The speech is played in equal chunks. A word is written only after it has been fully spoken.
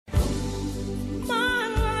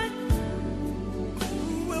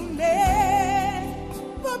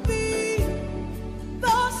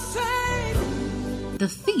The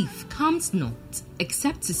thief comes not,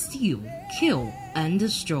 except to steal, kill, and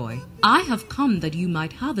destroy. I have come that you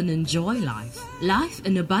might have and enjoy life, life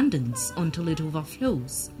in abundance until it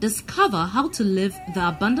overflows. Discover how to live the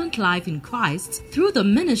abundant life in Christ through the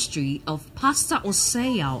ministry of Pastor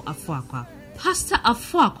Osei Afuakwa. Pastor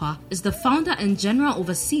Afuakwa is the founder and general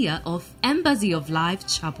overseer of Embassy of Life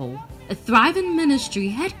Chapel, a thriving ministry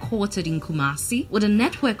headquartered in Kumasi with a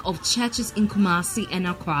network of churches in Kumasi and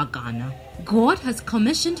Accra, Ghana. God has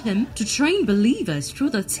commissioned him to train believers through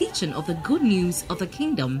the teaching of the good news of the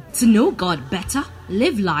kingdom to know God better,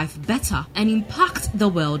 live life better, and impact the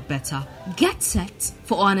world better. Get set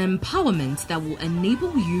for an empowerment that will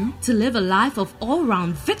enable you to live a life of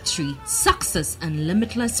all-round victory, success, and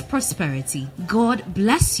limitless prosperity. God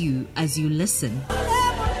bless you as you listen.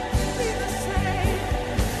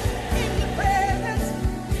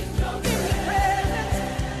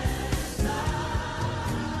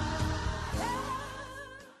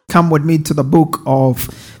 Come with me to the book of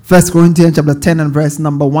 1 Corinthians chapter 10 and verse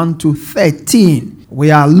number 1 to 13.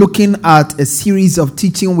 We are looking at a series of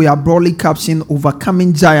teaching we are broadly captioned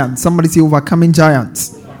Overcoming Giants. Somebody say Overcoming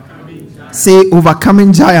Giants. Say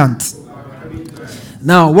Overcoming Giants.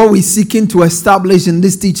 Now, what we're seeking to establish in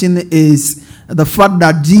this teaching is the fact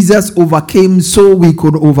that Jesus overcame so we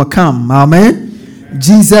could overcome. Amen.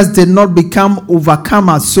 Jesus did not become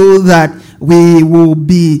overcomers so that we will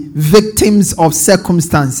be victims of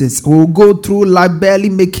circumstances. We'll go through life barely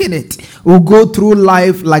making it. We'll go through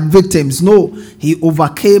life like victims. No, he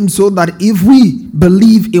overcame so that if we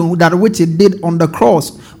believe in that which he did on the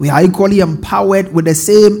cross, we are equally empowered with the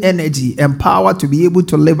same energy, empowered to be able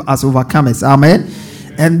to live as overcomers. Amen.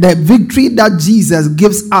 And the victory that Jesus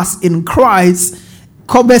gives us in Christ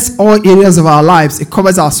covers all areas of our lives. It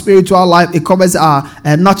covers our spiritual life. It covers our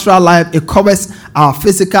natural life. It covers our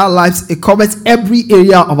physical lives. It covers every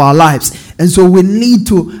area of our lives. And so we need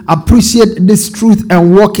to appreciate this truth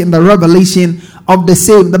and walk in the revelation of the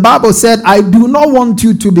same. The Bible said, I do not want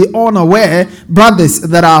you to be unaware, brothers,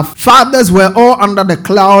 that our fathers were all under the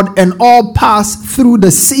cloud and all passed through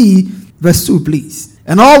the sea. Verse 2, please.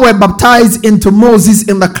 And all were baptized into Moses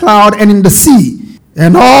in the cloud and in the sea.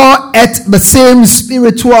 And all ate the same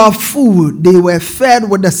spiritual food. They were fed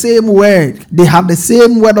with the same word. They had the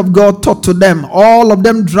same word of God taught to them. All of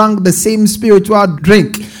them drank the same spiritual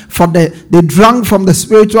drink. For they drank from the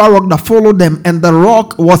spiritual rock that followed them. And the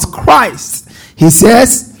rock was Christ. He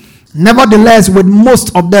says, nevertheless, with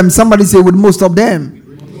most of them. Somebody say, with most of them.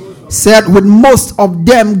 Said, with most of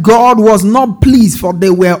them, God was not pleased, for they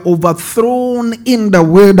were overthrown in the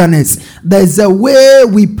wilderness. There's a way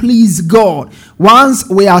we please God. Once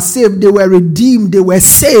we are saved, they were redeemed, they were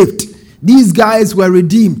saved. These guys were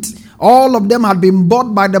redeemed. All of them had been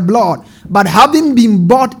bought by the blood. But having been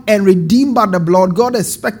bought and redeemed by the blood, God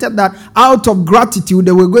expected that out of gratitude,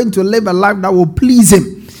 they were going to live a life that will please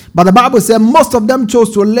him. But the Bible said most of them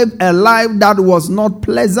chose to live a life that was not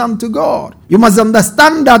pleasant to God. You must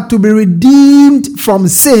understand that to be redeemed from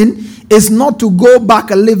sin is not to go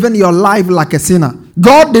back and living your life like a sinner.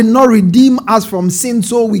 God did not redeem us from sin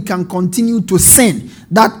so we can continue to sin.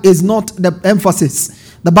 That is not the emphasis.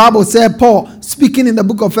 The Bible said, Paul, speaking in the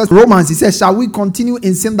book of Romans, he said, shall we continue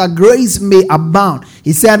in sin that grace may abound?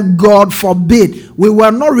 He said, God forbid. We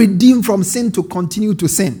were not redeemed from sin to continue to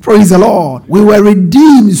sin. Praise the Lord. We were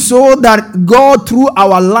redeemed so that God through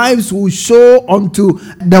our lives will show unto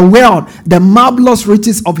the world the marvelous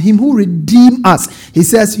riches of him who redeemed us. He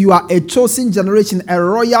says, you are a chosen generation, a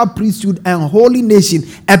royal priesthood and holy nation,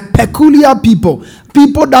 a peculiar people.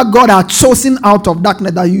 People that God has chosen out of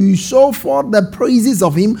darkness, that you show forth the praises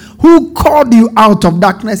of him who called you out of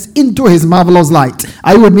darkness into his marvelous light.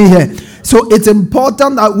 Are you with me here? So it's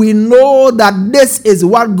important that we know that this is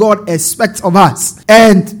what God expects of us.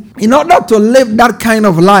 And in order to live that kind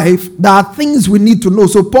of life, there are things we need to know.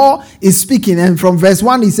 So Paul is speaking, and from verse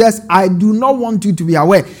 1 he says, I do not want you to be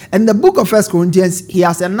aware. In the book of 1 Corinthians, he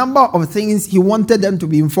has a number of things he wanted them to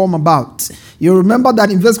be informed about. You remember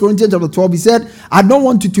that in 1 Corinthians chapter 12, he said, I don't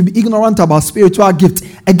want you to be ignorant about spiritual gifts.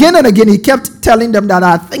 Again and again, he kept telling them that there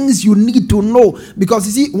are things you need to know. Because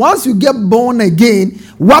you see, once you get born again,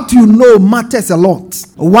 what you know matters a lot.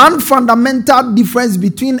 One fundamental difference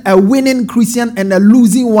between a winning Christian and a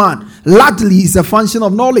losing one, largely, is a function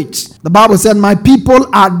of knowledge. The Bible said, my people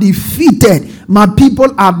are defeated. My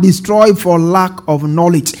people are destroyed for lack of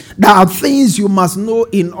knowledge. There are things you must know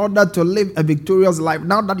in order to live a victorious life.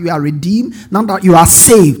 Now that you are redeemed, now that you are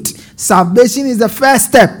saved, salvation is the first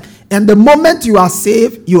step. And the moment you are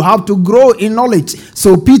saved, you have to grow in knowledge.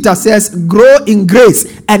 So Peter says, grow in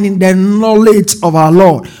grace and in the knowledge of our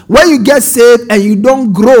Lord. When you get saved and you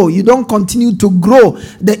don't grow, you don't continue to grow,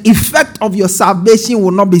 the effect of your salvation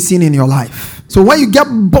will not be seen in your life. So when you get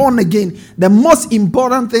born again, the most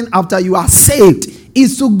important thing after you are saved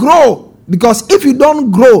is to grow. Because if you don't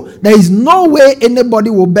grow, there is no way anybody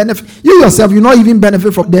will benefit. You yourself, you not even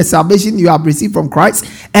benefit from the salvation you have received from Christ.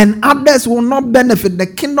 And others will not benefit. The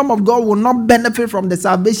kingdom of God will not benefit from the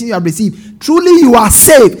salvation you have received. Truly you are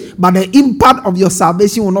saved, but the impact of your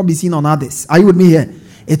salvation will not be seen on others. Are you with me here?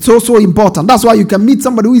 It's also important. That's why you can meet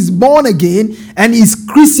somebody who is born again and he's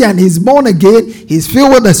Christian, he's born again, he's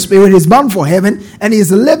filled with the Spirit, he's bound for heaven, and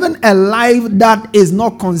he's living a life that is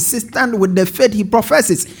not consistent with the faith he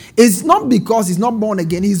professes. It's not because he's not born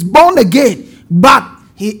again, he's born again, but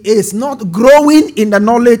he is not growing in the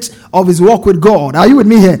knowledge of his walk with God. Are you with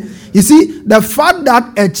me here? You see, the fact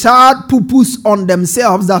that a child poo-poos on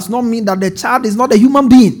themselves does not mean that the child is not a human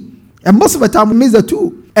being. And most of the time we miss the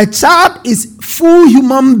two. A child is full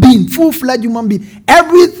human being, full-fledged human being.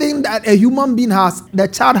 Everything that a human being has, the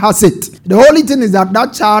child has it. The only thing is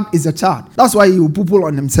that child is a child. That's why he will poo-poo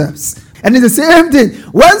on themselves. And it's the same thing.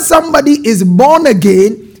 When somebody is born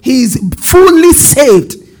again, he is fully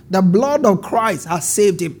saved. The blood of Christ has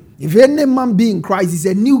saved him. If any man be in Christ, is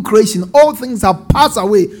a new creation. All things have passed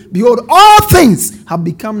away. Behold, all things have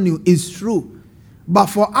become new. It's true. But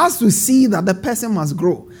for us to see that the person must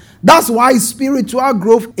grow. That's why spiritual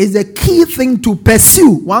growth is a key thing to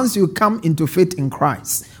pursue once you come into faith in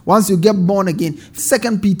Christ. Once you get born again.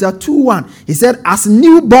 2 Peter 2:1. He said, as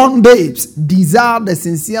newborn babes, desire the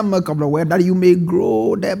sincere milk of the word that you may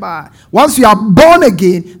grow thereby. Once you are born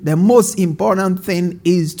again, the most important thing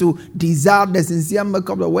is to desire the sincere milk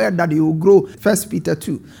of the word that you will grow. 1 Peter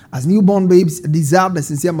 2. As newborn babes, desire the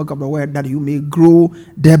sincere milk of the word that you may grow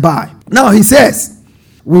thereby. Now he says,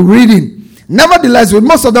 we're reading. Nevertheless, with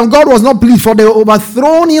most of them, God was not pleased, for they were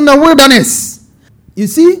overthrown in the wilderness. You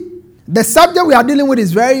see, the subject we are dealing with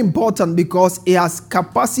is very important because it has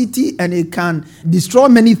capacity and it can destroy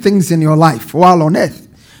many things in your life while on earth.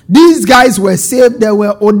 These guys were saved, they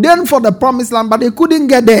were ordained for the promised land, but they couldn't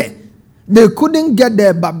get there. They couldn't get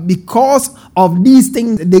there, but because of these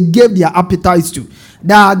things, they gave their appetites to.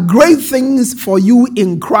 There are great things for you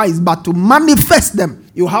in Christ, but to manifest them,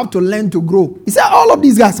 you have to learn to grow. He said all of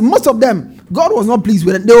these guys, most of them, God was not pleased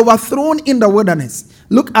with it. They were overthrown in the wilderness.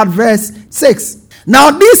 Look at verse 6.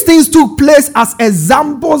 Now these things took place as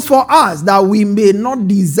examples for us, that we may not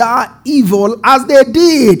desire evil as they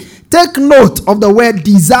did. Take note of the word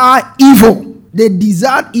desire evil. They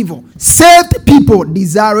desired evil. Saved people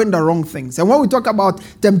desiring the wrong things. And when we talk about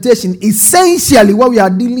temptation, essentially what we are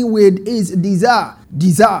dealing with is desire.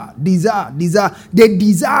 Desire. They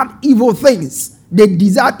desired evil things. They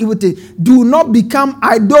desired evil things. Do not become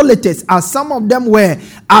idolaters, as some of them were.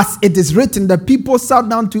 As it is written, the people sat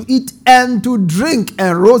down to eat and to drink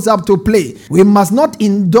and rose up to play. We must not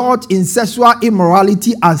indulge in sexual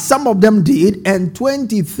immorality, as some of them did, and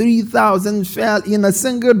 23,000 fell in a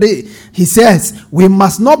single day. He says, we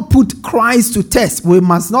must not put Christ to test. We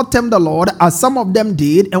must not tempt the Lord, as some of them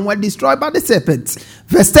did and were destroyed by the serpents.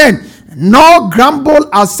 Verse 10. Nor grumble,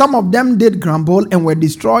 as some of them did grumble and were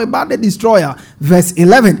destroyed by the destroyer. Verse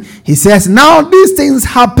 11. He says, now these things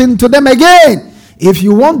happen to them again. If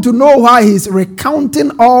you want to know why he's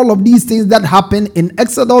recounting all of these things that happen in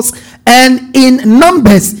Exodus and in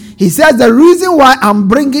Numbers, he says the reason why I'm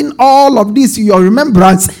bringing all of this to your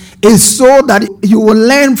remembrance is so that you will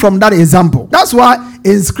learn from that example. That's why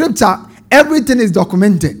in scripture, everything is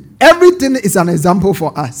documented. Everything is an example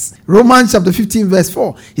for us. Romans chapter 15 verse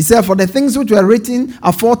 4. He said, for the things which were written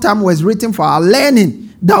aforetime was written for our learning,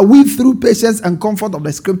 that we through patience and comfort of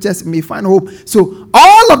the scriptures may find hope. So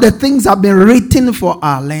all of the things have been written for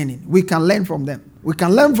our learning. We can learn from them. We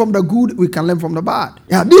can learn from the good. We can learn from the bad.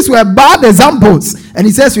 Yeah, these were bad examples. And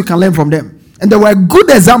he says we can learn from them. And there were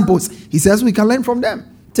good examples. He says we can learn from them.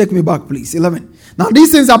 Take me back, please. 11. Now,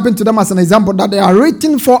 these things happen to them as an example that they are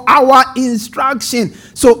written for our instruction.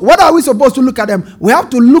 So, what are we supposed to look at them? We have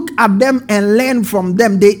to look at them and learn from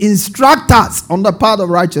them. They instruct us on the path of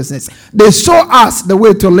righteousness. They show us the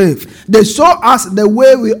way to live. They show us the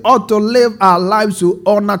way we ought to live our lives to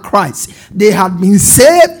honor Christ. They had been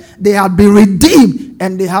saved. They had been redeemed,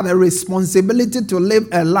 and they had a responsibility to live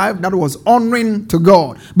a life that was honoring to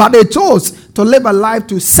God. But they chose to live a life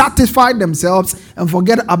to satisfy themselves and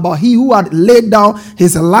forget about he who had laid down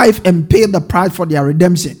his life and paid the price for their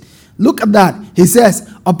redemption. Look at that. He says,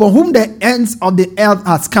 upon whom the ends of the earth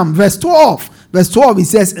has come. Verse 12. Verse 12, he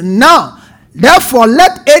says, now, therefore,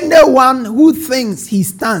 let anyone who thinks he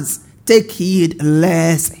stands take heed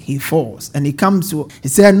lest he falls. And he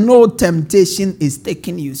said, no temptation is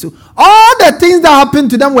taking you. So all the things that happened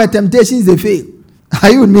to them were temptations, they failed.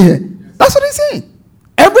 Are you with me here? That's what he's saying.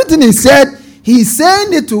 Everything he said, he's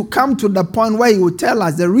saying it to come to the point where he will tell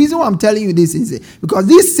us. The reason why I'm telling you this is because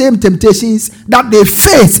these same temptations that they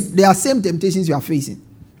face, they are same temptations you are facing.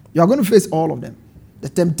 You are going to face all of them. The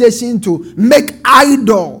temptation to make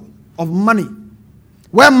idol of money,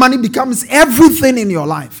 where money becomes everything in your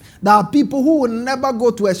life. There are people who will never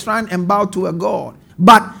go to a shrine and bow to a god.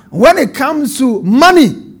 But when it comes to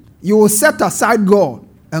money, you will set aside God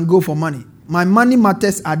and go for money. My money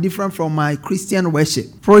matters are different from my Christian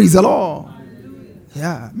worship. Praise the Lord.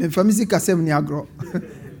 Yeah.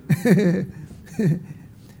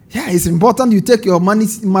 Yeah, it's important you take your money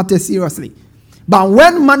matter seriously. But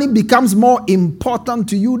when money becomes more important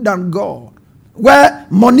to you than God, where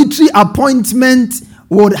monetary appointment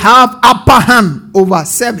would have upper hand over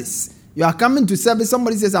service. You are coming to service,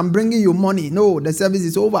 somebody says, I'm bringing you money. No, the service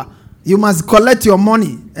is over. You must collect your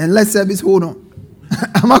money and let service hold on.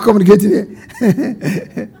 Am I communicating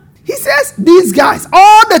here? He says, these guys,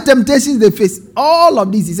 all the temptations they face, all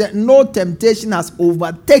of these, he said, no temptation has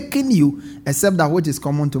overtaken you except that which is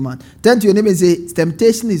common to man. Turn to your neighbor and say,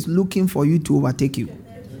 temptation is looking for you to overtake you.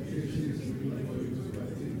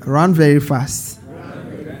 Run very fast.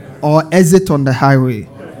 Or exit on the highway.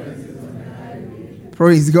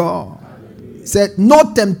 Praise God. He said,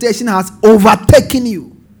 no temptation has overtaken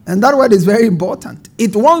you. And that word is very important.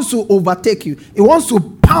 It wants to overtake you. It wants to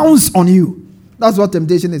pounce on you. That's what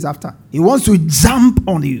temptation is after. It wants to jump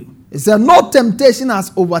on you. It said, no temptation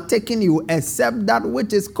has overtaken you except that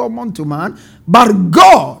which is common to man. But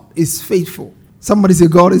God is faithful. Somebody say,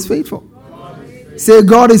 God is faithful. God is faithful. Say,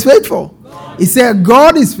 God is faithful. He said,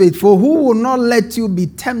 God is faithful, who will not let you be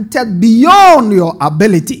tempted beyond your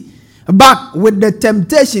ability. But with the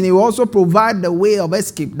temptation, he will also provide the way of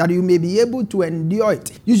escape that you may be able to endure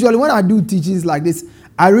it. Usually when I do teachings like this,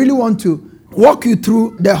 I really want to walk you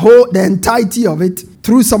through the entirety of it,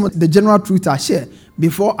 through some of the general truth I share,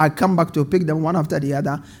 before I come back to pick them one after the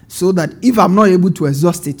other, so that if I'm not able to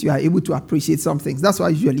exhaust it, you are able to appreciate some things. That's why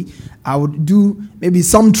usually I would do maybe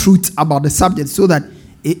some truth about the subject so that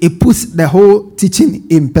it puts the whole teaching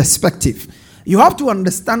in perspective. You have to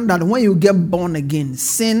understand that when you get born again,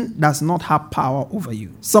 sin does not have power over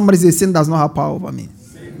you. Somebody say, sin does not have power over me.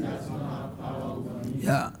 Sin does not have power over me.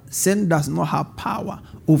 Yeah, sin does not have power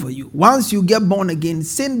over you. Once you get born again,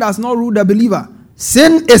 sin does not rule the believer.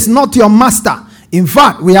 Sin is not your master. In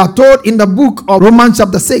fact, we are told in the book of Romans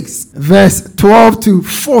chapter 6, verse 12 to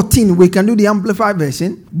 14, we can do the Amplified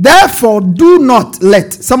version. Therefore, do not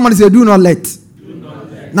let. Somebody say, do not let.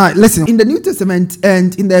 Now, listen, in the New Testament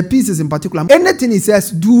and in the epistles in particular, anything he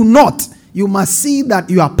says, do not, you must see that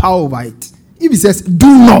you have power over it. If he says, do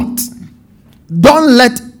not, don't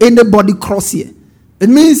let anybody cross here. It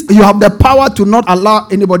means you have the power to not allow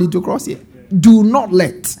anybody to cross here. Do not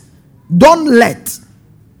let. Don't let.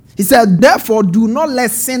 He said, therefore, do not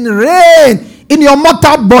let sin reign in your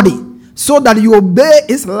mortal body so that you obey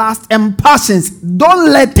its lust and passions. Don't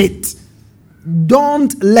let it.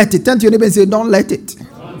 Don't let it. Turn to your neighbor and say, don't let it.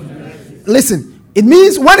 Listen, it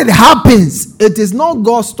means when it happens, it is not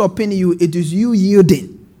God stopping you, it is you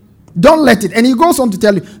yielding. Don't let it. And he goes on to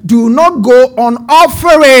tell you, do not go on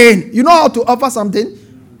offering. You know how to offer something?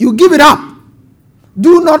 You give it up.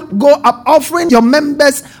 Do not go up offering your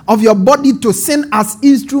members of your body to sin as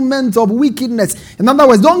instruments of wickedness. In other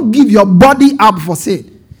words, don't give your body up for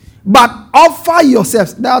sin, but offer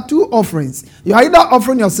yourselves. There are two offerings. You are either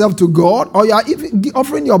offering yourself to God or you are even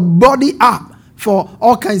offering your body up for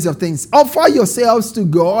all kinds of things. Offer yourselves to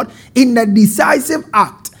God in a decisive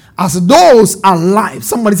act as those alive.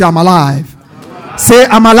 Somebody say, I'm alive. Say,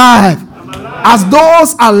 I'm alive. As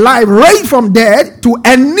those alive, raised from dead to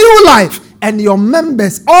a new life, and your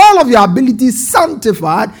members, all of your abilities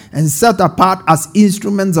sanctified and set apart as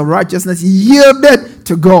instruments of righteousness, yielded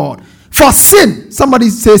to God. For sin, somebody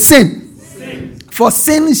say sin. For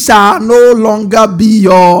sin shall no longer be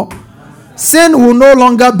your. Sin will no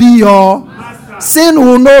longer be your. Sin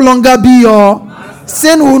will no longer be your.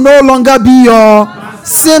 Sin will no longer be your.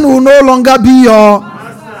 Sin will no longer be your.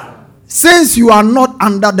 Since you are not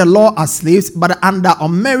under the law as slaves, but under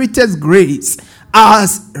unmerited grace,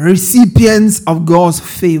 as recipients of God's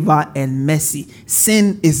favor and mercy.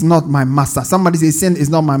 Sin is not my master. Somebody say, sin is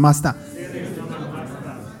not my master.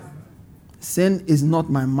 Sin is not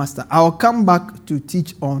my master. I'll come back to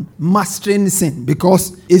teach on mastering sin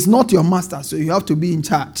because it's not your master, so you have to be in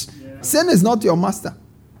charge. Yeah. Sin is not your master.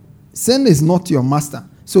 Sin is not your master.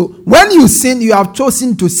 So when you sin, you have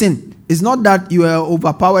chosen to sin. It's not that you are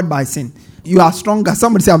overpowered by sin. You are stronger.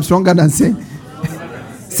 Somebody say, I'm stronger than sin.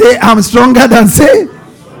 Say, I'm stronger than sin.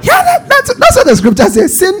 Yeah, that's what the scripture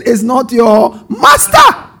says. Sin is not your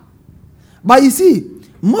master. But you see,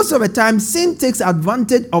 most of the time, sin takes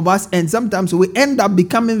advantage of us, and sometimes we end up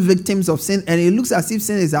becoming victims of sin, and it looks as if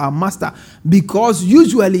sin is our master, because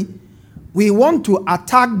usually we want to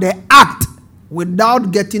attack the act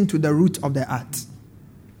without getting to the root of the act.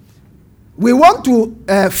 We want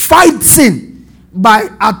to fight sin by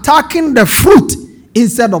attacking the fruit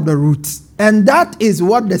instead of the root. And that is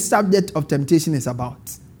what the subject of temptation is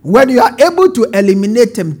about. When you are able to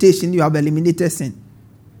eliminate temptation, you have eliminated sin.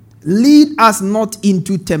 Lead us not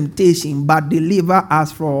into temptation, but deliver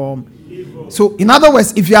us from evil. So, in other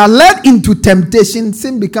words, if you are led into temptation,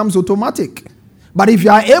 sin becomes automatic. But if you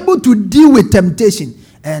are able to deal with temptation,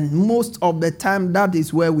 and most of the time, that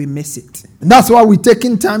is where we miss it. And that's why we're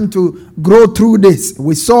taking time to grow through this.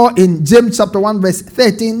 We saw in James chapter 1, verse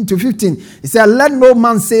 13 to 15. It said, let no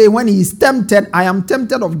man say when he is tempted, I am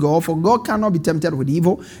tempted of God, for God cannot be tempted with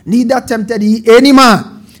evil, neither tempted he any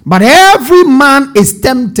man. But every man is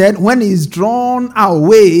tempted when he is drawn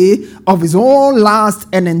away of his own lust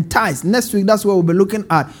and enticed. Next week, that's what we'll be looking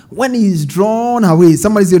at. When he is drawn away.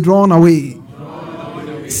 Somebody say drawn away. Drawn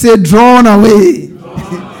away. Say drawn away.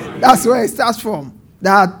 That's where it starts from.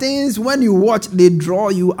 There are things when you watch, they draw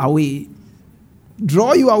you away.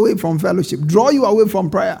 Draw you away from fellowship. Draw you away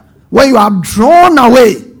from prayer. When you are drawn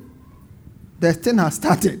away, the thing has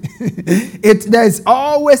started. There's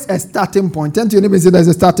always a starting point. Turn to your neighbor and say there's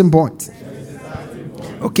a starting point.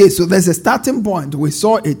 Okay, so there's a starting point. We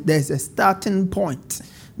saw it. There's a starting point.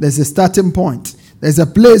 There's a starting point. There's a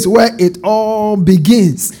place where it all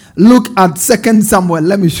begins. Look at 2 Samuel.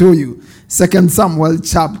 Let me show you. 2 Samuel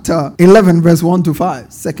chapter 11 verse 1 to 5.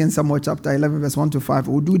 2 Samuel chapter 11 verse 1 to 5.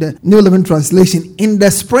 We'll do the New Living Translation. In the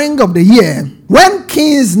spring of the year, when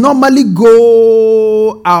kings normally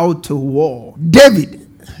go out to war. David.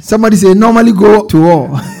 Somebody say normally go to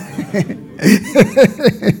war.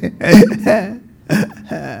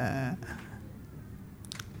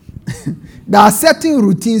 There are certain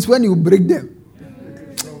routines when you break them,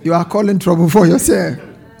 you are calling trouble for yourself.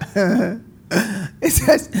 It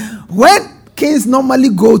says, when kings normally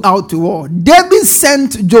go out to war, David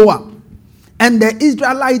sent Joab and the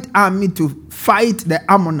Israelite army to fight the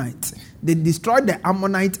Ammonites. They destroyed the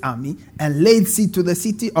Ammonite army and laid siege to the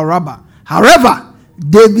city of Rabbah. However,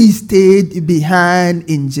 David stayed behind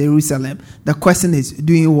in Jerusalem. The question is,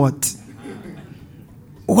 doing what?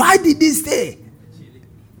 Why did he stay?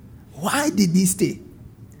 Why did he stay?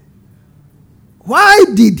 Why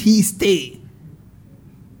did he stay?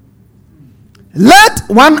 Late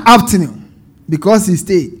one afternoon, because he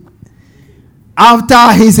stayed,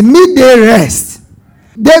 after his midday rest,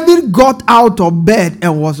 David got out of bed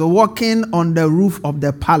and was walking on the roof of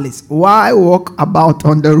the palace. Why walk about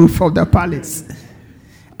on the roof of the palace?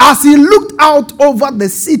 As he looked out over the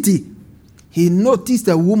city, he noticed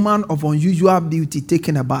a woman of unusual beauty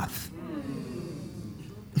taking a bath.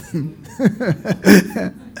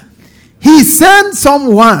 He sent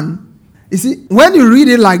someone. You see, when you read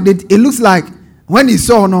it like that, it looks like when he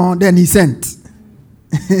saw, no, then he sent.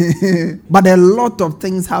 But a lot of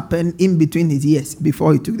things happened in between his ears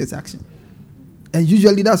before he took this action. And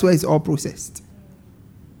usually that's where it's all processed.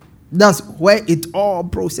 That's where it all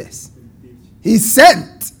processed. He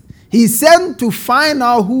sent. He sent to find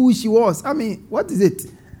out who she was. I mean, what is it?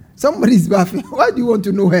 Somebody's bathing. Why do you want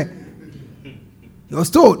to know her? He was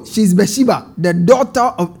told she's Bathsheba, the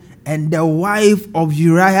daughter of and the wife of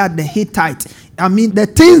Uriah the Hittite. I mean, the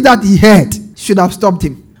things that he heard should have stopped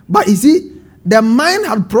him. But you see, the mind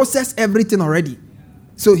had processed everything already.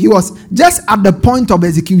 So he was just at the point of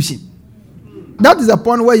execution. That is the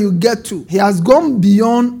point where you get to. He has gone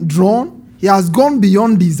beyond drawn. He has gone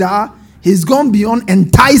beyond desire. He's gone beyond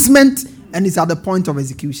enticement. And he's at the point of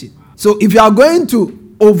execution. So if you are going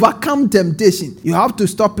to overcome temptation, you have to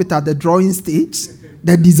stop it at the drawing stage,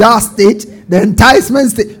 the desire stage, the enticement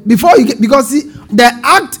stage. Before you get, because see, the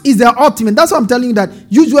act is the ultimate. That's why I'm telling you that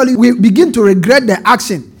usually we begin to regret the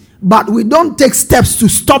action, but we don't take steps to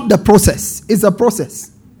stop the process. It's a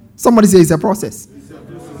process. Somebody say it's a process.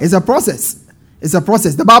 It's a process. It's a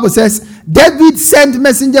process. The Bible says David sent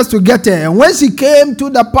messengers to get her, and when she came to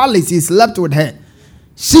the palace, he slept with her.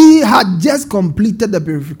 She had just completed the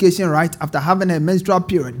purification rite after having a menstrual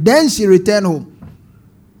period. Then she returned home.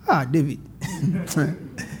 David.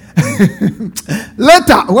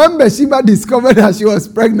 Later, when Bathsheba discovered that she was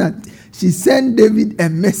pregnant, she sent David a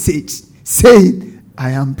message saying,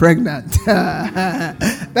 I am pregnant.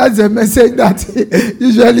 That's a message that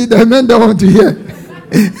usually the men don't want to hear.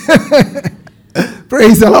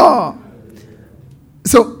 Praise the Lord.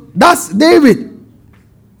 So That's David.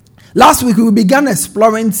 Last week, we began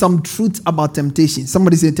exploring some truth about temptation.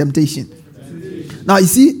 Somebody say temptation. Now, you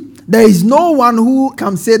see, there is no one who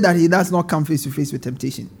can say that he does not come face to face with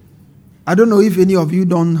temptation. I don't know if any of you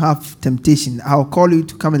don't have temptation. I'll call you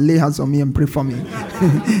to come and lay hands on me and pray for me.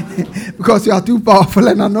 Because you are too powerful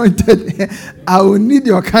and anointed. I will need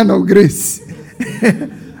your kind of grace.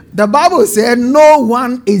 The Bible said no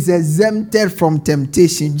one is exempted from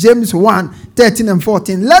temptation. James 1:13 and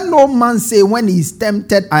 14. Let no man say when he is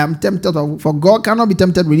tempted, I am tempted. For God cannot be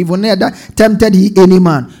tempted with evil, neither tempted he any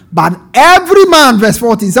man. But every man, verse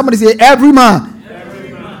 14. Somebody say every man.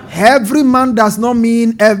 Every man does not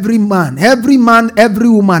mean every man. Every man, every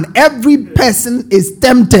woman, every person is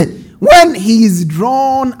tempted when he is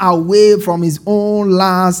drawn away from his own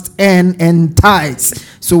lust and enticed.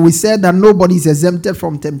 So we said that nobody is exempted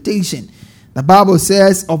from temptation. The Bible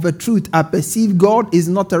says, of a truth, I perceive God is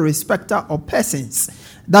not a respecter of persons.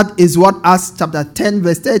 That is what Acts chapter 10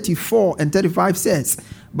 verse 34 and 35 says.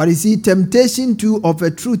 But you see, temptation too of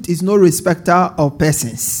a truth is no respecter of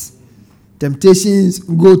persons. Temptations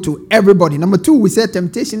go to everybody. Number 2, we said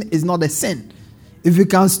temptation is not a sin. If you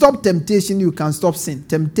can stop temptation, you can stop sin.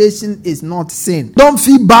 Temptation is not sin. Don't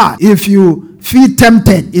feel bad if you feel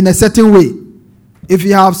tempted in a certain way. If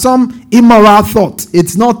you have some immoral thought,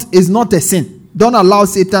 it's not a sin. Don't allow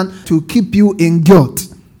Satan to keep you in guilt.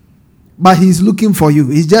 But he's looking for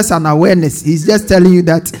you. It's just an awareness. He's just telling you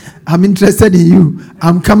that I'm interested in you.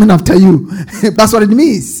 I'm coming after you. That's what it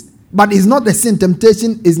means. But it's not a sin.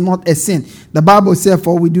 Temptation is not a sin. The Bible says,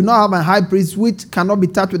 for we do not have a high priest which cannot be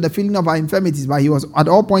touched with the feeling of our infirmities, but he was at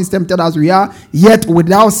all points tempted as we are, yet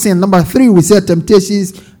without sin. Number 3, we said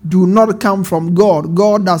temptations do not come from God.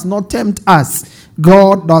 God does not tempt us.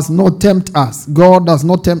 God does not tempt us. God does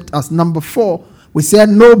not tempt us. Number 4, we said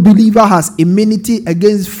no believer has immunity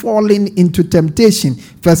against falling into temptation.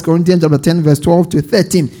 1 Corinthians chapter 10 verse 12 to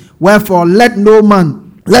 13. Wherefore let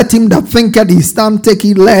him that thinketh he stand take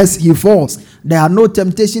it lest he falls. There are no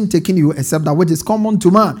temptation taking you except that which is common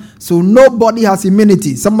to man. So nobody has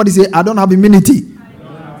immunity. Somebody say, I don't have immunity.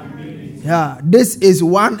 Yeah, this is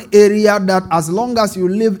one area that as long as you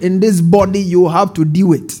live in this body, you have to deal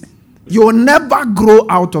with. You will never grow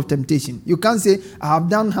out of temptation. You can't say, I have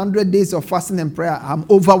done 100 days of fasting and prayer. I'm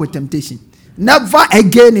over with temptation. Never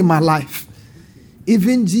again in my life.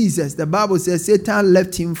 Even Jesus, the Bible says, Satan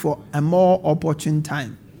left him for a more opportune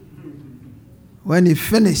time. When he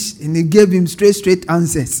finished and he gave him straight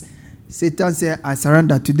answers, Satan said, I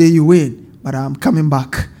surrender. Today you win, but I'm coming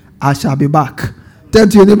back. I shall be back. Tell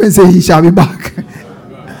to your neighbor and say, he shall be back.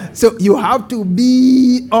 So you have to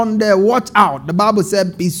be on the watch out. The Bible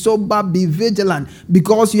said, be sober, be vigilant,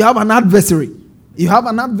 because you have an adversary. You have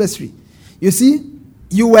an adversary. You see,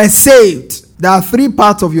 you were saved. There are 3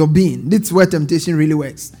 parts of your being. This is where temptation really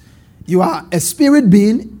works. You are a spirit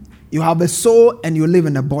being, you have a soul, and you live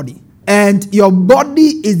in a body. And your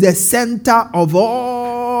body is the center of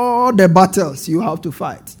all the battles you have to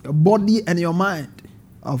fight. Your body and your mind,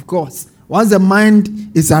 of course. Once the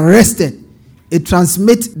mind is arrested, it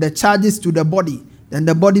transmits the charges to the body. Then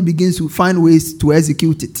the body begins to find ways to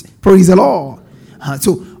execute it. Praise the Lord.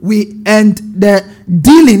 So the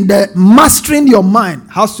mastering your mind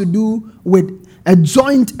has to do with a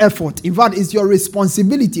joint effort. In fact, it's your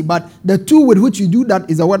responsibility. But the tool with which you do that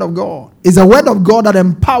is the word of God. It's the word of God that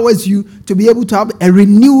empowers you to be able to have a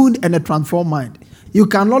renewed and a transformed mind. You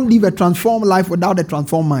cannot live a transformed life without a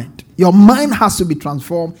transformed mind. Your mind has to be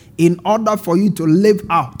transformed in order for you to live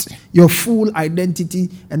out your full identity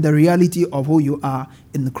and the reality of who you are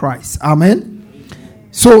in Christ. Amen.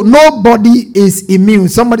 So nobody is immune.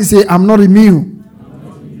 Somebody say, I'm not immune.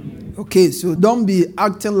 Okay, so don't be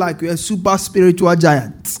acting like you're a super spiritual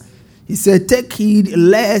giant. He said, take heed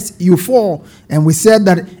lest you fall. And we said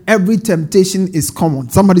that every temptation is common.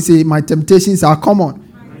 Somebody say, my temptations are common.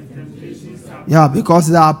 Yeah, because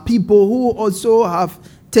there are people who also have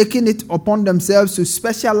taken it upon themselves to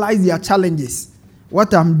specialize their challenges.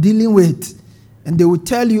 What I'm dealing with. And they will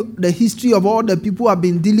tell you the history of all the people who have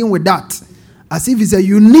been dealing with that. As if it's a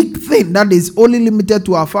unique thing that is only limited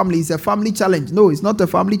to our family. It's a family challenge. No, it's not a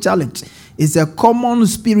family challenge. It's a common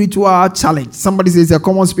spiritual challenge. Somebody says it's a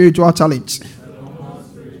common spiritual challenge.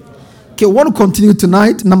 Okay, we want to continue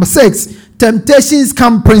tonight. Number 6, temptations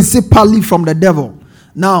come principally from the devil.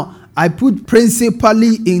 Now, I put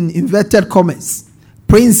principally in inverted commas.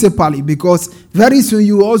 Principally, because very soon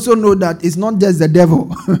you also know that it's not just the devil.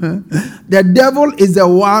 The devil is the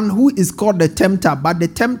one who is called the tempter, but the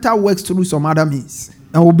tempter works through some other means.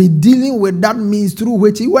 And we'll be dealing with that means through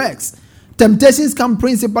which he works. temptations come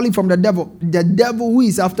principally from the devil. The devil who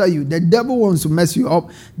is after you. The devil wants to mess you up.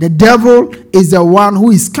 The devil is the one who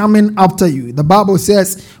is coming after you. The Bible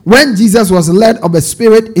says, when Jesus was led of the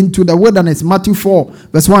Spirit into the wilderness, Matthew 4,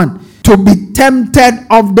 verse 1, to be tempted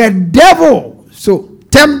of the devil. So,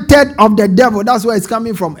 tempted of the devil, that's where it's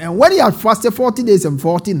coming from. And when he had fasted 40 days and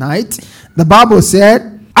 40 nights, the Bible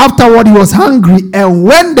said, afterward he was hungry, and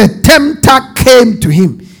when the tempter came to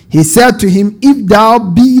him, he said to him, if thou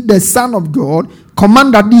be the Son of God,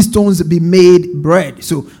 command that these stones be made bread.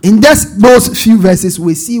 So in just those few verses,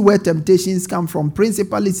 we see where temptations come from.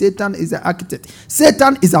 Principally, Satan is the architect.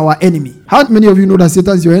 Satan is our enemy. How many of you know that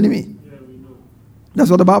Satan is your enemy? Yeah, we know. That's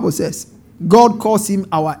what the Bible says. God calls him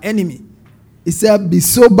our enemy. He said, be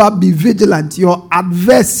sober, be vigilant. Your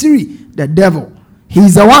adversary, the devil,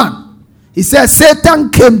 he's the one. He says, Satan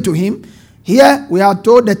came to him. Here we are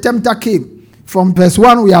told the tempter came. From verse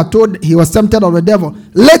 1, we are told he was tempted of the devil.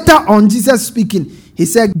 Later on, Jesus speaking, he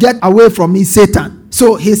said, get away from me, Satan.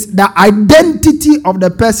 So the identity of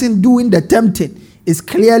the person doing the tempting is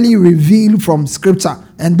clearly revealed from scripture.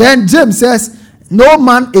 And then James says, no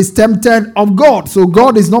man is tempted of God. So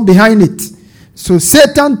God is not behind it. So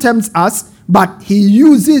Satan tempts us, but he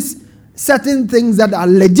uses certain things that are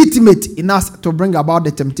legitimate in us to bring about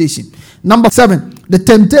the temptation. Number 7, the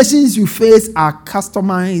temptations you face are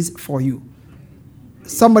customized for you.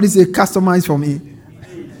 Somebody say, customized for me.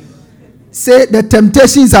 Say, the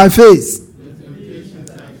temptations I face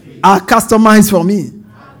are customized for me.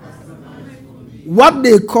 What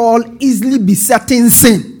they call easily besetting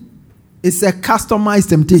sin is a customized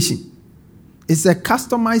temptation. It's a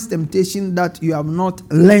customized temptation that you have not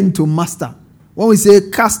learned to master. When we say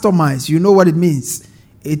customized, you know what it means.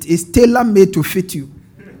 It is tailor-made to fit you.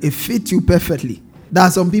 It fits you perfectly. There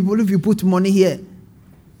are some people, if you put money here,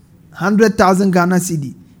 100,000 Ghana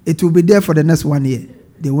cedi, it will be there for the next 1 year.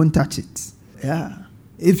 They won't touch it. Yeah.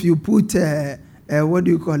 If you put, what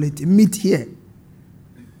do you call it, meat here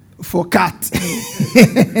for cat,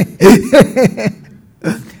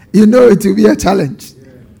 you know it will be a challenge.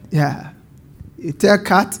 Yeah. You tell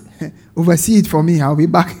cat, oversee it for me, I'll be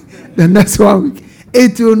back the next 1 week.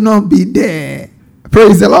 It will not be there.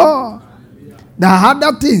 Praise the Lord. There are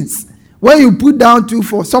other things. When you put down to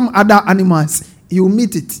for some other animals, you will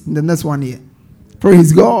meet it in the next 1 year.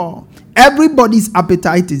 Praise God. Everybody's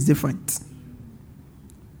appetite is different.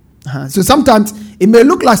 So sometimes it may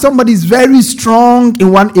look like somebody is very strong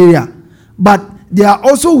in one area, but they are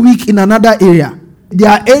also weak in another area.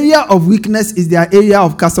 Their area of weakness is their area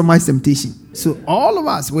of customized temptation. So all of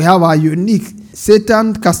us, we have our unique.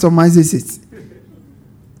 Satan customizes it.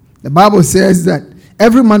 The Bible says that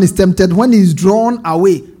every man is tempted when he is drawn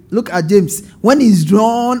away. Look at James. When he is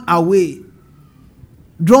drawn away.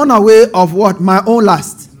 Drawn away of what? My own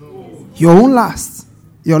lust. No. Your own lust.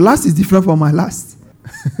 Your lust is different from my lust.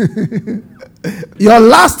 Your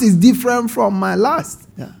lust is different from my lust.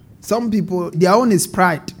 Yeah. Some people, their own is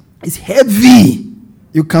pride. It's heavy.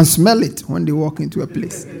 You can smell it when they walk into a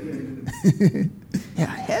place. Yeah,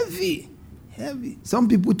 heavy. Heavy. Some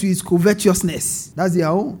people too is covetousness. That's their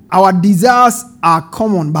own. Our desires are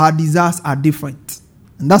common, but our desires are different.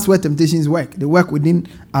 And that's where temptations work. They work within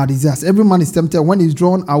our desires. Every man is tempted when he's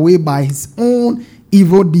drawn away by his own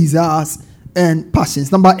evil desires and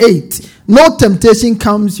passions. Number 8, no temptation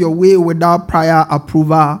comes your way without prior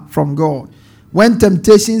approval from God. When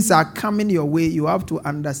temptations are coming your way, you have to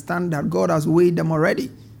understand that God has weighed them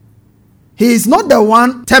already. He is not the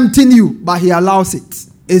one tempting you, but he allows it.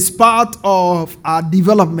 It's part of our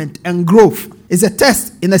development and growth. It's a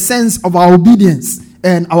test in a sense of our obedience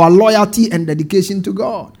and our loyalty and dedication to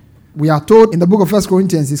God. We are told in the book of 1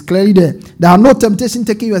 Corinthians, it's clearly there are no temptation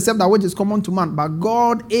taking you except that which is common to man. But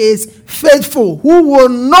God is faithful, who will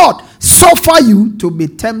not suffer you to be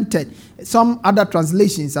tempted. Some other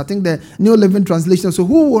translations, I think the New Living Translation, so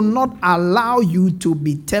who will not allow you to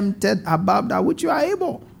be tempted above that which you are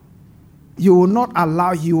able. You will not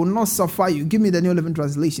allow, he will not suffer you. Give me the New Living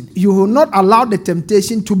Translation. You will not allow the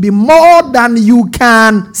temptation to be more than you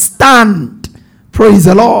can stand. Praise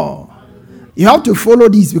the Lord. You have to follow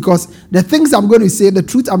these because the things I'm going to say, the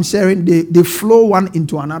truth I'm sharing, they flow one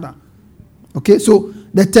into another. Okay, so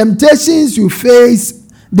the temptations you face,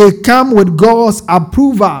 they come with God's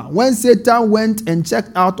approval. When Satan went and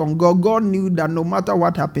checked out on God, God knew that no matter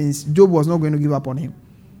what happens, Job was not going to give up on him.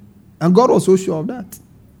 And God was so sure of that.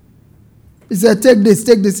 He said, take this,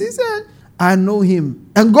 take this. He said, I know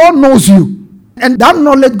him. And God knows you. And that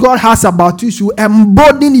knowledge God has about you should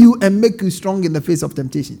embolden you and make you strong in the face of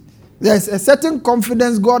temptation. There's a certain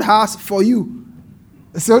confidence God has for you.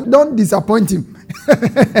 So don't disappoint him.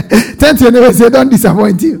 Turn to your neighbor and say, don't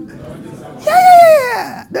disappoint him.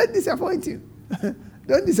 Yeah. Don't disappoint him.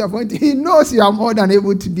 Don't disappoint him. He knows you are more than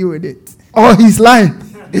able to deal with it. Or he's lying.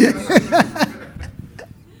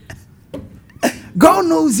 God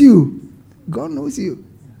knows you. God knows you.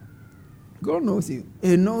 God knows you.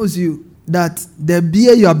 He knows you that the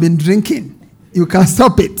beer you have been drinking, you can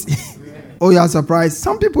stop it. Oh, you are surprised.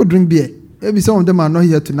 Some people drink beer. Maybe some of them are not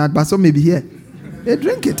here tonight, but some may be here. They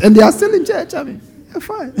drink it and they are still in church. I mean, they're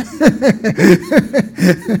fine.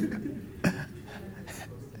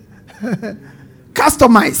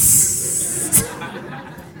 Customize.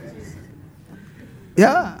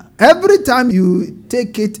 Yeah. Every time you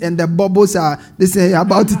take it and the bubbles are, they say, you're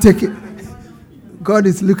about to take it. God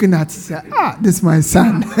is looking at it and say, this is my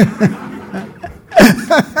son.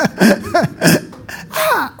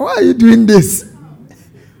 Why are you doing this?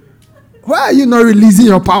 Why are you not releasing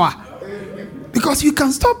your power? Because you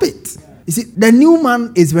can stop it. You see, the new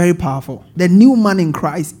man is very powerful. The new man in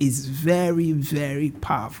Christ is very, very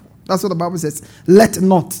powerful. That's what the Bible says. Let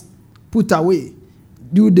not, put away,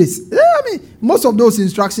 do this. I mean, most of those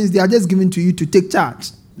instructions, they are just given to you to take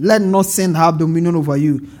charge. Let not sin have dominion over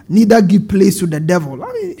you. Neither give place to the devil.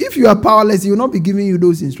 I mean, if you are powerless, he will not be giving you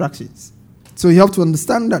those instructions. So you have to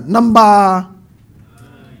understand that.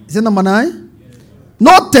 Is it number 9?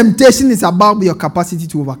 No temptation is above your capacity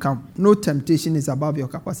to overcome. No temptation is above your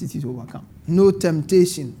capacity to overcome. No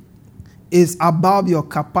temptation is above your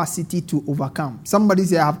capacity to overcome. Somebody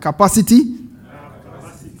say, I have capacity,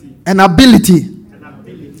 and ability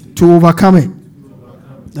to overcome it.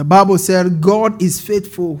 The Bible said, God is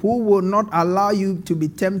faithful, who will not allow you to be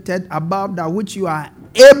tempted above that which you are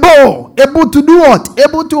able. Able to do what?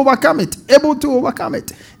 Able to overcome it. Able to overcome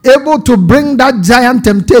it. Able to bring that giant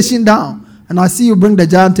temptation down. And I see you bring the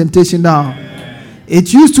giant temptation down. Amen.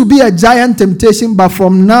 It used to be a giant temptation, but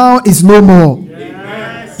from now it's no more.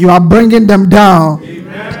 Yes. You are bringing them down.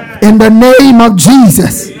 Amen. In the name of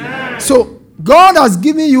Jesus. Amen. So God has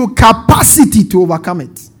given you capacity to overcome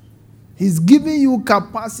it. He's giving you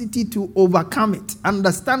capacity to overcome it.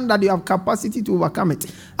 Understand that you have capacity to overcome it.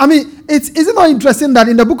 I mean, is it not interesting that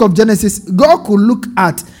in the book of Genesis, God could look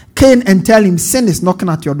at Cain and tell him, sin is knocking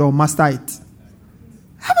at your door, master it.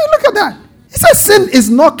 I mean, look at that. He says, sin is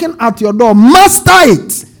knocking at your door, master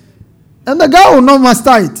it. And the guy will not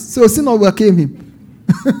master it. So sin overcame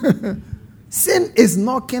him. Sin is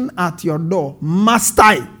knocking at your door, master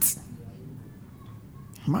it.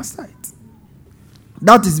 Master it.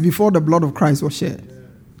 That is before the blood of Christ was shed.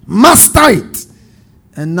 Master it.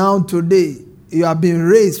 And now today, you have been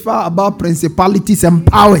raised far above principalities and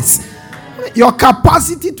powers. Your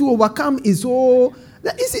capacity to overcome is so...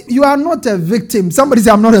 You are not a victim. Somebody say,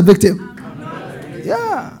 I'm not a victim.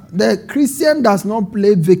 Yeah. The Christian does not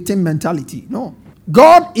play victim mentality. No.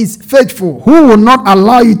 God is faithful, who will not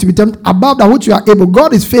allow you to be tempted above that which you are able.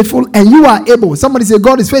 God is faithful and you are able. Somebody say,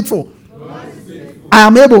 God is faithful. God is faithful. I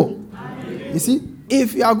am able. You see,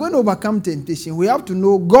 if you are going to overcome temptation, we have to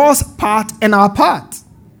know God's part and our part.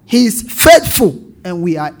 He is faithful and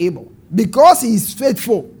we are able. Because he is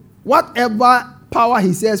faithful, whatever power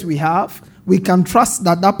he says we have, we can trust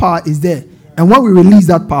that that power is there. And when we release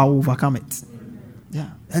that power, we overcome it.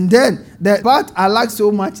 Yeah. And then the part I like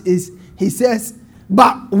so much is he says,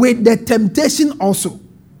 but with the temptation also.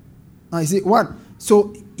 Now you see, what?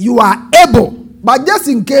 So you are able, but just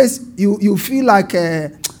in case you feel like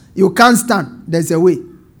you can't stand, there's a way.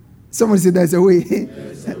 Somebody say there's a way.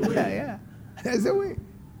 There's a way. Yeah, there's a way.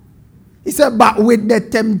 He said, but with the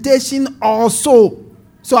temptation also.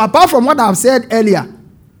 So apart from what I've said earlier,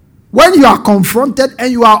 when you are confronted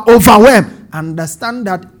and you are overwhelmed, understand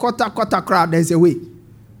that quarter crowd, there's a way.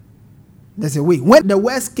 There's a way. When the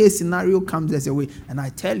worst case scenario comes, there's a way. And I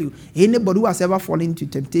tell you, anybody who has ever fallen into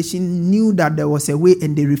temptation knew that there was a way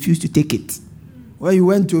and they refused to take it. When you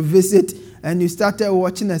went to visit and you started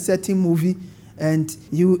watching a certain movie and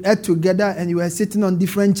you ate together and you were sitting on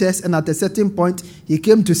different chairs, and at a certain point he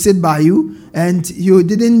came to sit by you and you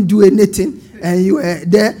didn't do anything, and you were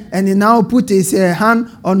there and he now put his hand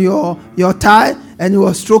on your thigh and you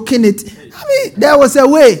were stroking it. I mean, there was a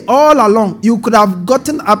way all along. You could have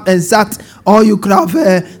gotten up and sat, or you could have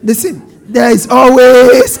listen. There is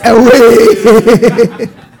always a way.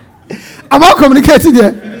 Am I communicating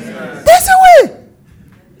here? There's a way.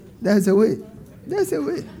 There's a way. There's a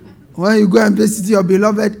way. When you go and visit your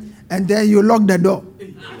beloved and then you lock the door.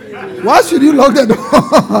 Why should you lock the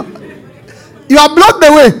door? You have blocked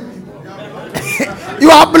the way. You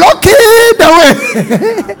are blocking the way.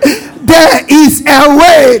 There is a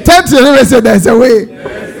way. Tell to your neighbor, say there's a way. There's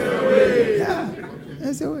a way. Yeah,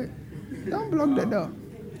 there's a way. Don't block the door.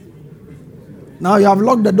 Now you have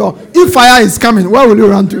locked the door. If fire is coming, where will you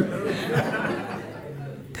run to?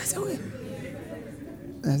 There's a way.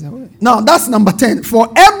 There's a way. Now, that's number 10. For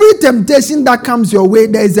every temptation that comes your way,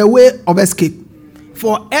 there is a way of escape.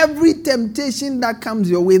 For every temptation that comes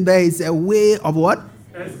your way, there is a way of what?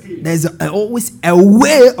 Escape. There's always a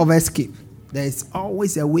way of escape. There is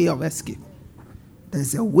always a way of escape.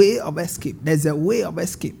 There's a way of escape. There's a way of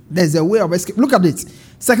escape. There's a way of escape. Look at this.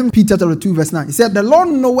 2 Peter 2 verse 9. He said, the Lord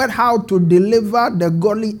knoweth how to deliver the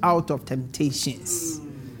godly out of temptations.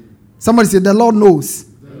 Somebody said, the Lord knows.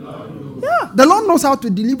 Yeah, the Lord knows how to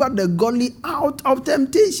deliver the godly out of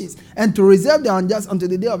temptations and to reserve the unjust until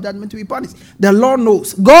the day of judgment to be punished. The Lord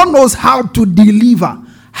knows. God knows how to deliver.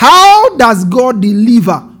 How does God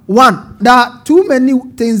deliver? One, there are too many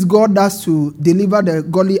things God does to deliver the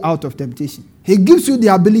godly out of temptation. He gives you the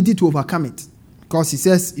ability to overcome it because he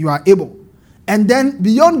says you are able. And then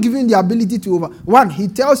beyond giving the ability to he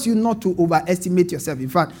tells you not to overestimate yourself. In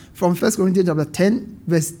fact, from 1 Corinthians chapter 10,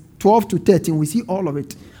 verse 12 to 13, we see all of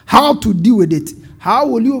it. How to deal with it. How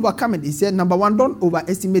will you overcome it? He said, number 1, don't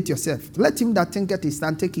overestimate yourself. Let him that thinketh he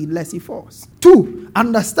stand take it lest he falls. 2,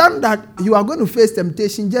 understand that you are going to face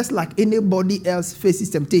temptation just like anybody else faces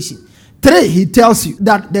temptation. 3, he tells you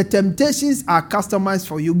that the temptations are customized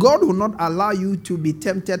for you. God will not allow you to be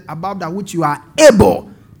tempted above that which you are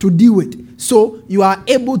able to deal with. So you are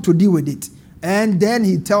able to deal with it. And then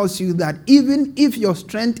he tells you that even if your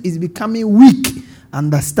strength is becoming weak,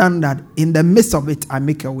 understand that in the midst of it, I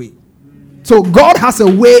make a way. So God has a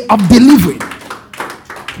way of delivering.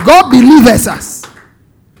 God delivers us.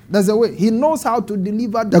 There's a way. He knows how to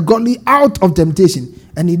deliver the godly out of temptation.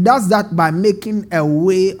 And he does that by making a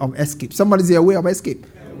way of escape. Somebody say a way of escape.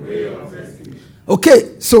 A way of escape.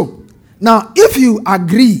 Okay, so now if you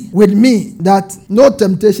agree with me that no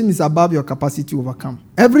temptation is above your capacity to overcome.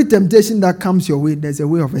 Every temptation that comes your way, there's a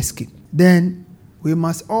way of escape. Then we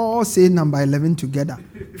must all say number 11 together.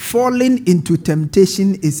 Falling into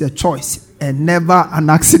temptation is a choice and never an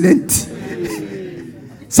accident.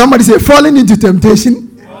 Somebody say falling into temptation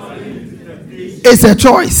is a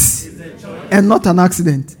choice and not an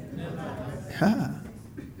accident. Yeah.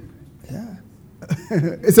 Yeah.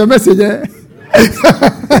 It's a message, eh?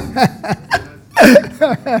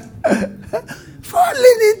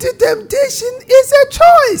 Falling into temptation is a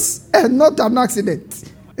choice and not an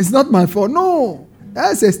accident. It's not my fault. No.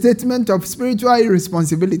 That's a statement of spiritual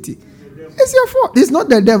irresponsibility. It's your fault. It's not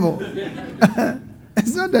the devil.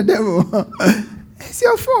 It's not the devil. It's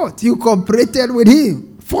your fault. You cooperated with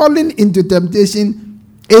him. Falling into temptation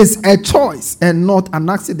is a choice and not an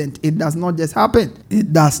accident. It does not just happen.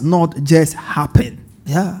 It does not just happen.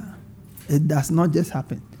 Yeah. It does not just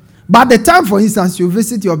happen. But the time, for instance, you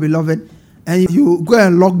visit your beloved and you go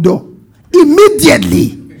and lock door,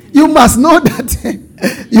 immediately you must know that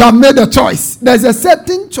you have made a choice. There's a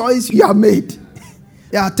certain choice you have made.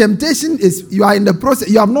 Yeah, temptation is you are in the process.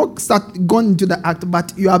 You have not gone into the act,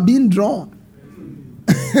 but you are being drawn.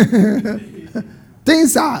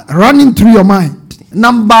 Things are running through your mind.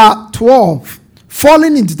 Number 12.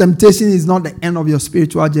 Falling into temptation is not the end of your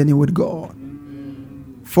spiritual journey with God.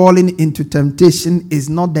 Falling into temptation is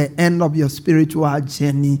not the end of your spiritual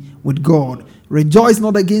journey with God. Rejoice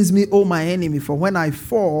not against me, O my enemy, for when I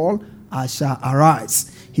fall, I shall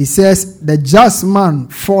arise. He says, the just man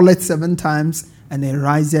falleth 7 times and he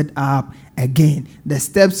riseth up again. The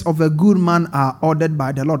steps of a good man are ordered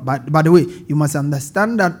by the Lord. By the way, you must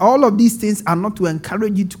understand that all of these things are not to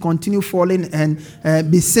encourage you to continue falling and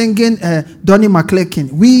be singing Donnie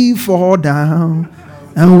McClurkin. We fall down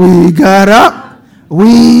and we got up.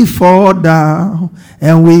 We fall down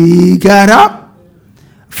and we got up.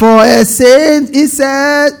 For a saint is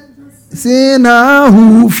said, sinner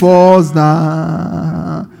who falls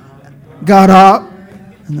down, got up.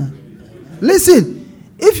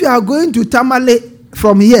 Listen, if you are going to Tamale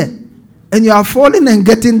from here and you are falling and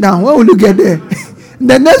getting down, when will you get there?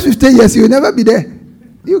 The next 15 years, you will never be there.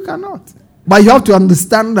 You cannot. But you have to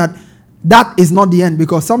understand that that is not the end,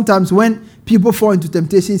 because sometimes when people fall into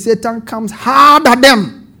temptation, Satan comes hard at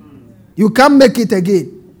them. You can't make it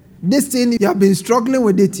again. This thing, you have been struggling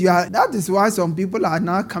with it. That is why some people are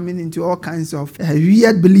now coming into all kinds of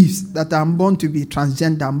weird beliefs that I'm born to be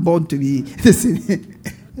transgender, I'm born to be this.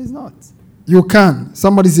 It's not. You can.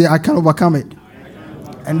 Somebody say, I can overcome it.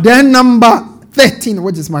 And then number 13,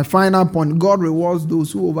 which is my final point, God rewards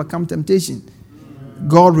those who overcome temptation.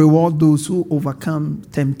 God rewards those who overcome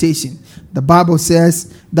temptation. The Bible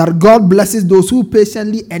says that God blesses those who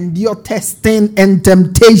patiently endure testing and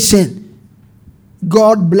temptation.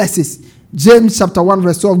 God blesses. James chapter 1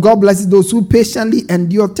 verse 12. God blesses those who patiently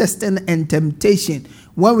endure testing and temptation.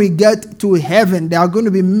 When we get to heaven, there are going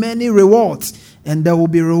to be many rewards. And there will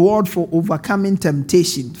be reward for overcoming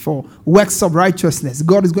temptation, for works of righteousness.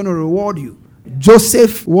 God is going to reward you.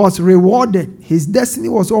 Joseph was rewarded. His destiny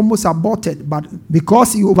was almost aborted, but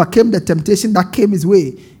because he overcame the temptation that came his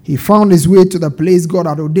way, he found his way to the place God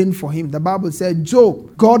had ordained for him. The Bible said,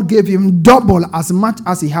 Job, God gave him double as much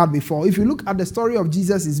as he had before. If you look at the story of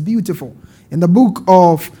Jesus, it's beautiful. In the book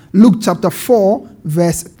of Luke chapter 4,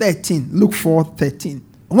 verse 13. Luke 4:13.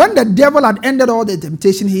 When the devil had ended all the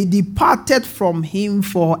temptation, he departed from him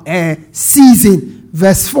for a season.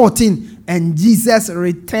 Verse 14. And Jesus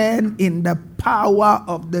returned in the power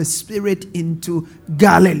of the Spirit into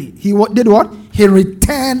Galilee. He did what? He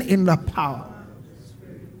returned in the power.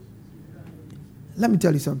 Let me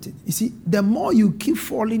tell you something. You see, the more you keep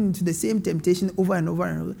falling into the same temptation over and over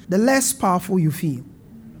and over, the less powerful you feel.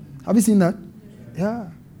 Have you seen that? Yeah.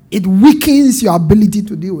 It weakens your ability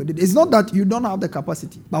to deal with it. It's not that you don't have the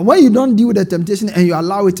capacity. But when you don't deal with the temptation and you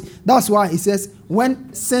allow it, that's why it says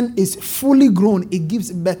when sin is fully grown, it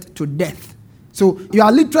gives birth to death. So you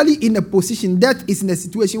are literally in a position, death is in a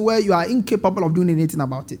situation where you are incapable of doing anything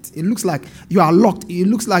about it. It looks like you are locked. It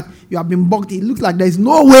looks like you have been bugged. It looks like there is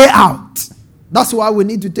no way out. That's why we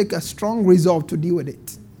need to take a strong resolve to deal with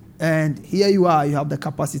it. And here you are, you have the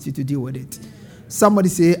capacity to deal with it. Somebody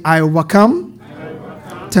say, I overcome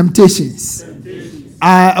temptations.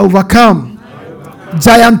 I overcome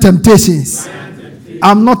giant temptations.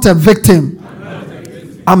 I'm not a victim.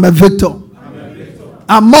 I'm a victor.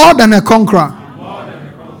 I'm more than a conqueror.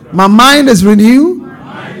 My mind is renewed.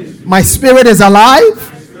 My spirit is alive.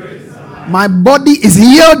 My body is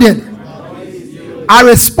yielded. I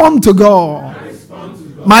respond to God.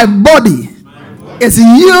 My body is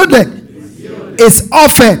yielded. Is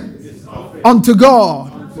offered unto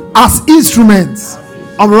God as instruments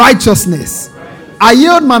of righteousness. I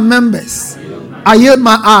yield my members. I yield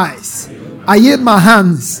my eyes. I yield my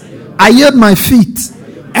hands. I yield my feet.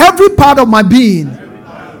 Every part of my being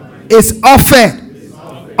is offered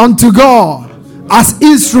unto God as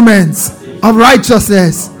instruments of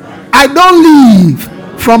righteousness. I don't live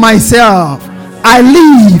for myself. I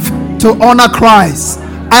live to honor Christ.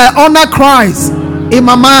 I honor Christ in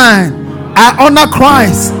my mind. I honor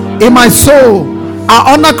Christ in my soul.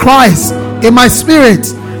 I honor Christ in my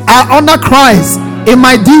spirit. I honor Christ in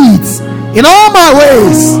my deeds. In all my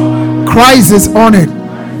ways, Christ is honored.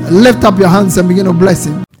 Lift up your hands and begin to bless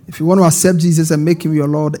him. If you want to accept Jesus and make him your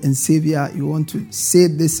Lord and Savior, you want to say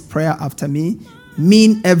this prayer after me.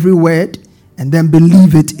 Mean every word and then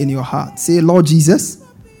believe it in your heart. Say, Lord Jesus,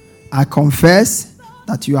 I confess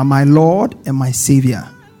that you are my Lord and my Savior.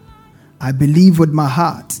 I believe with my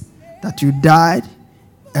heart that you died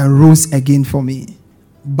and rose again for me.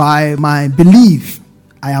 By my belief,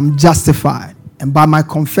 I am justified. And by my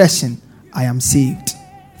confession, I am saved.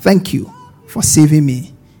 Thank you for saving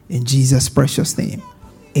me. In Jesus' precious name.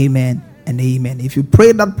 Amen and amen. If you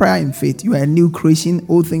pray that prayer in faith, you are a new creation.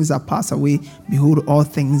 All things are passed away. Behold, all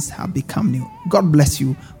things have become new. God bless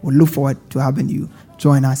you. We look forward to having you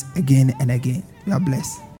join us again and again. You are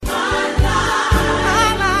blessed.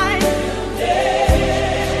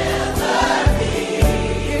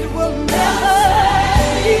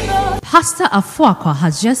 Pastor Afuakwa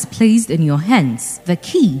has just placed in your hands the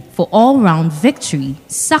key for all-round victory,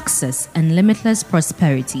 success, and limitless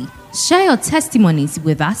prosperity. Share your testimonies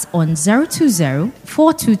with us on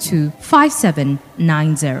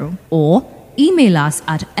 020-422-5790 or email us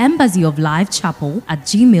at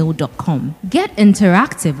embassyoflifechapel@gmail.com. Get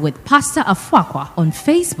interactive with Pastor Afuakwa on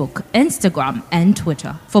Facebook, Instagram, and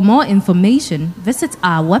Twitter. For more information, visit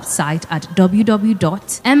our website at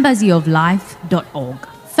www.embassyoflife.org.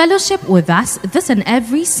 Fellowship with us this and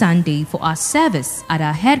every Sunday for our service at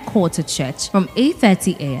our headquarter church from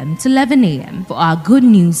 8:30 a.m. to 11 a.m. for our Good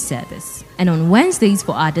News service. And on Wednesdays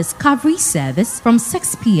for our Discovery service from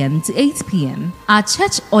 6 p.m. to 8 p.m. Our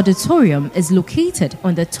church auditorium is located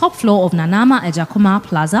on the top floor of Nanama Ejakoma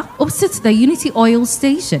Plaza, opposite the Unity Oil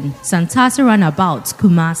Station, Santata Runabout,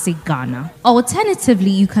 Kumasi, Ghana. Alternatively,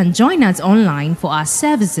 you can join us online for our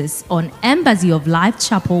services on Embassy of Life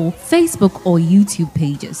Chapel, Facebook or YouTube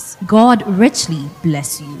pages. God richly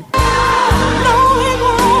bless you.